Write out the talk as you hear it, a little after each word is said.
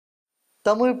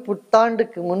தமிழ்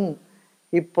புத்தாண்டுக்கு முன்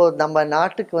இப்போ நம்ம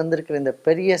நாட்டுக்கு வந்திருக்கிற இந்த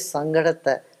பெரிய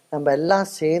சங்கடத்தை நம்ம எல்லாம்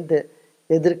சேர்ந்து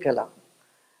எதிர்க்கலாம்.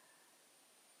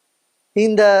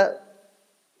 இந்த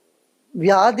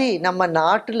வியாதி நம்ம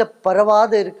நாட்டில்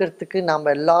பரவாத இருக்கிறதுக்கு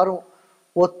நாம் எல்லாரும்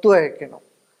ஒத்துழைக்கணும்.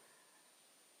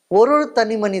 ஒரு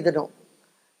தனி மனிதனும்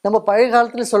நம்ம பழைய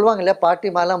காலத்தில் சொல்லுவாங்க இல்லையா, பாட்டி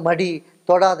மாலாம் மடி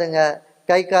தொடாதுங்க,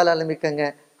 கை கால் அலம்பிக்கங்க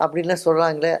அப்படின்லாம்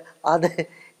சொல்கிறாங்களே, அதை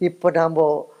இப்போ நாம்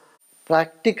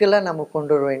ப்ராக்டிக்கலாக நம்ம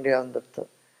கொண்டு வர வேண்டிய வந்துடுது.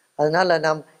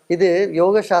 அதனால் இது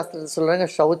யோக சாஸ்திரத்தில் சொல்கிறாங்க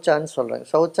சௌச்சான்னு சொல்கிறாங்க.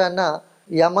 சௌச்சான்னா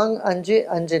யமங்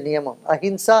 5 நியமம்,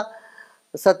 அஹிம்சா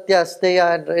சத்யா அஸ்தேயா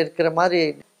இருக்கிற மாதிரி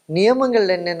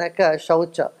நியமங்கள் என்னென்னாக்கா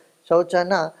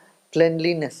சௌச்சான்னா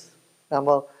கிளென்லினஸ்,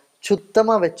 நம்ம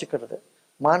சுத்தமாக வச்சுக்கிறது,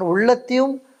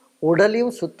 உள்ளத்தையும்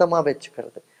உடலையும் சுத்தமாக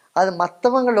வச்சுக்கிறது. அது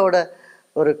மற்றவங்களோட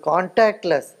ஒரு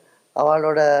கான்டாக்ட்லெஸ்,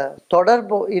 அவளோட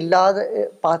தொடர்பு இல்லாத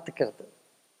பார்த்துக்கிறது.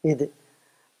 இது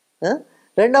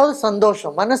ரெண்டாவது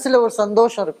சந்தோஷம், மனசில் ஒரு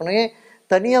சந்தோஷம் இருக்கணும். ஏன்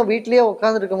தனியாக வீட்லேயே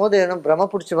உட்காந்துருக்கும் போது என்ன பிரம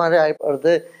பிடிச்ச மாதிரி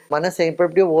ஆகிப்படுறது, மனசை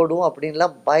எப்படியோ ஓடும்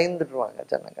அப்படின்லாம் பயந்துடுவாங்க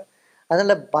ஜனங்க.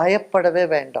 அதனால் பயப்படவே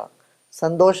வேண்டாம்,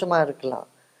 சந்தோஷமாக இருக்கலாம்.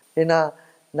 ஏன்னா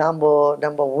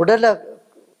நம்ம உடலை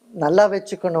நல்லா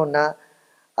வச்சுக்கணுன்னா,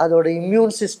 அதோட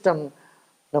இம்யூன் சிஸ்டம்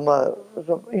நம்ம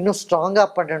இன்னும் ஸ்ட்ராங்காக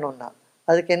பண்ணணும்னா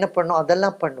அதுக்கு என்ன பண்ணணும்,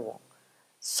 அதெல்லாம் பண்ணுவோம்.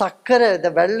 சர்க்கரை, இந்த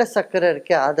வெள்ளை சர்க்கரை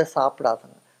இருக்கே அதை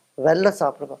சாப்பிடாதுங்க, வெள்ளை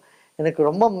சாப்பிடுவோம். எனக்கு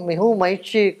ரொம்ப மிகவும்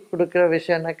மகிழ்ச்சி கொடுக்குற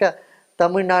விஷயம்னாக்கா,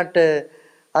 தமிழ்நாட்டு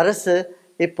அரசு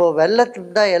இப்போ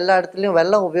வெள்ளத்துக்கு தான் எல்லா இடத்துலையும்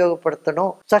வெள்ளம்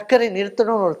உபயோகப்படுத்தணும், சர்க்கரை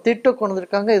நிறுத்தணும்னு ஒரு திட்டம் கொண்டு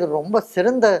வந்திருக்காங்க. இது ரொம்ப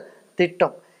சிறந்த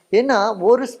திட்டம். ஏன்னா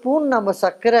ஒரு ஸ்பூன் நம்ம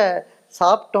சர்க்கரை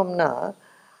சாப்பிட்டோம்னா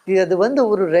அது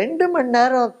ஒரு 2 மணி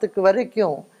நேரத்துக்கு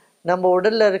வரைக்கும் நம்ம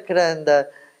உடலில் இருக்கிற இந்த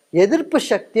எதிர்ப்பு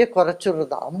சக்தியை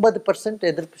குறைச்சிடுறது, 50%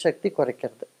 எதிர்ப்பு சக்தி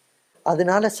குறைக்கிறது.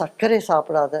 அதனால சர்க்கரை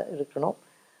சாப்பிடாத இருக்கணும்.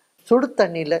 சுடு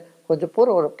தண்ணியில்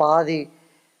கொஞ்சம் ஒரு பாதி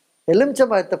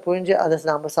எலுமிச்சம்பழத்தை புழிஞ்சு அதை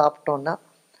நாம் சாப்பிட்டோம்னா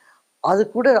அது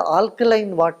கூட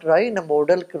ஆல்கலைன் வாட்டராகி நம்ம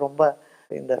உடலுக்கு ரொம்ப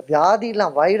இந்த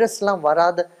வியாதிலாம் வைரஸ்லாம்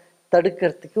வராத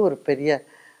தடுக்கிறதுக்கு ஒரு பெரிய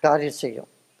காரியம் செய்யும்.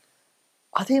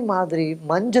 அதே மாதிரி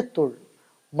மஞ்சத்தூள்,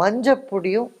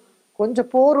 மஞ்சப்பொடியும்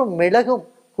கொஞ்சம் மிளகும்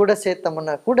கூட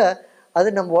சேர்த்தோம்னா கூட அது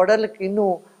நம்ம உடலுக்கு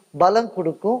இன்னும் பலம்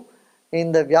கொடுக்கும்.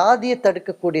 இந்த வியாதியை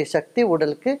தடுக்கக்கூடிய சக்தி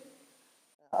உடலுக்கு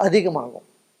அதிகமாகும்.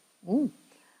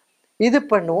 இது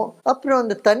பண்ணுவோம். அப்புறம்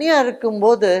அந்த தனியாக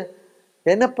இருக்கும்போது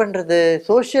என்ன பண்ணுறது,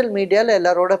 சோஷியல் மீடியாவில்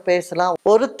எல்லாரோட பேசலாம்,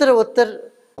 ஒருத்தர்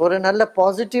ஒரு நல்ல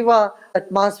பாசிட்டிவாக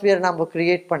அட்மாஸ்பியர் நம்ம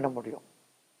க்ரியேட் பண்ண முடியும்.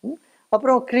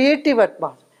 அப்புறம் க்ரியேட்டிவ்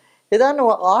ஏதாவது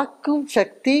ஆக்கும்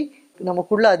சக்தி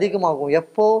நமக்குள்ளே அதிகமாகும்.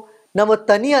 எப்போ நம்ம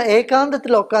தனியாக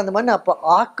ஏகாந்தத்தில் உட்காந்தோம்னா அப்போ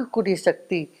ஆக்கக்கூடிய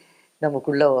சக்தி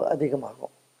நமக்குள்ளே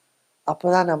அதிகமாகும். அப்போ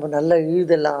தான் நம்ம நல்லா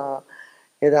எழுதலாம்,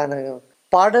 ஏதான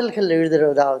பாடல்கள்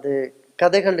எழுதுறதாவது,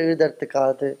 கதைகள்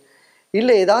எழுதுறதுக்காவது,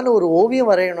 இல்லை ஏதான ஒரு ஓவியம்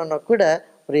வரையணும்னா கூட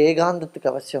ஒரு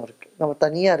ஏகாந்தத்துக்கு அவசியம் இருக்குது. நம்ம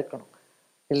தனியாக இருக்கணும்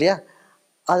இல்லையா?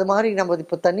 அது மாதிரி நம்ம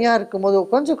இப்போ தனியாக இருக்கும்போது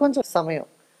கொஞ்சம் சமயம்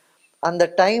அந்த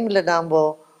டைமில் நாம்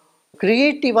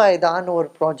க்ரியேட்டிவாக ஏதான ஒரு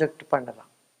ப்ராஜெக்ட் பண்ணலாம்.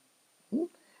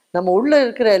 நம்ம உள்ளே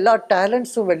இருக்கிற எல்லா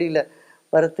டேலண்ட்ஸும் வெளியில்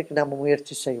வரத்துக்கு நம்ம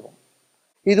முயற்சி செய்வோம்.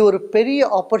 இது ஒரு பெரிய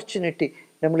ஆப்பர்ச்சுனிட்டி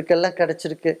நம்மளுக்கெல்லாம்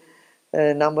கிடச்சிருக்கு.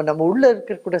 நம்ம உள்ளே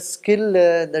இருக்கக்கூட ஸ்கில்லு,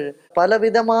 இந்த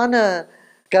பலவிதமான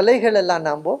கலைகள் எல்லாம்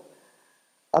நாம்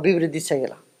அபிவிருத்தி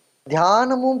செய்யலாம்.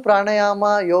 தியானமும்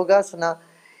பிராணாயாமா யோகாசனா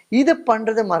இதை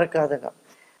பண்ணுறது மறக்காதுங்க.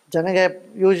 ஜனங்க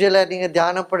யூஸ்வலாக நீங்கள்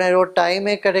தியானம் பண்ண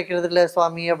டைமே கிடைக்கிறது இல்லை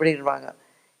சுவாமி அப்படின்வாங்க.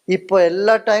 இப்போ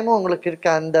எல்லா டைமும் உங்களுக்கு இருக்க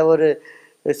அந்த ஒரு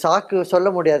சாக்கு சொல்ல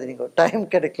முடியாது, நீங்கள் டைம்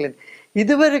கிடைக்கலன்னு.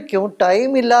 இது வரைக்கும்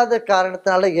டைம் இல்லாத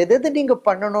காரணத்தினால எது நீங்கள்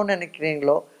பண்ணணும்னு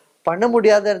நினைக்கிறீங்களோ, பண்ண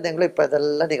முடியாத இருந்தீங்களோ, இப்போ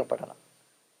இதெல்லாம் நீங்கள் பண்ணலாம்.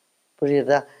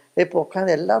 புரியுதா? இப்போ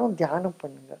உட்காந்து எல்லாரும் தியானம்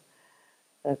பண்ணுங்க,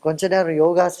 கொஞ்ச நேரம்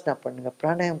யோகாசனா பண்ணுங்க,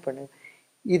 பிராணாயம் பண்ணுங்க.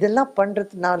 இதெல்லாம்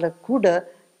பண்ணுறதுனால கூட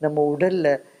நம்ம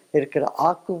உடலில் இருக்கிற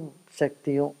ஆக்கும்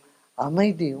சக்தியும்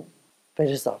அமைதியும்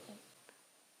பெருசாகும்.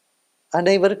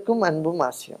 அனைவருக்கும் அன்பும்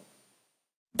ஆசையும்.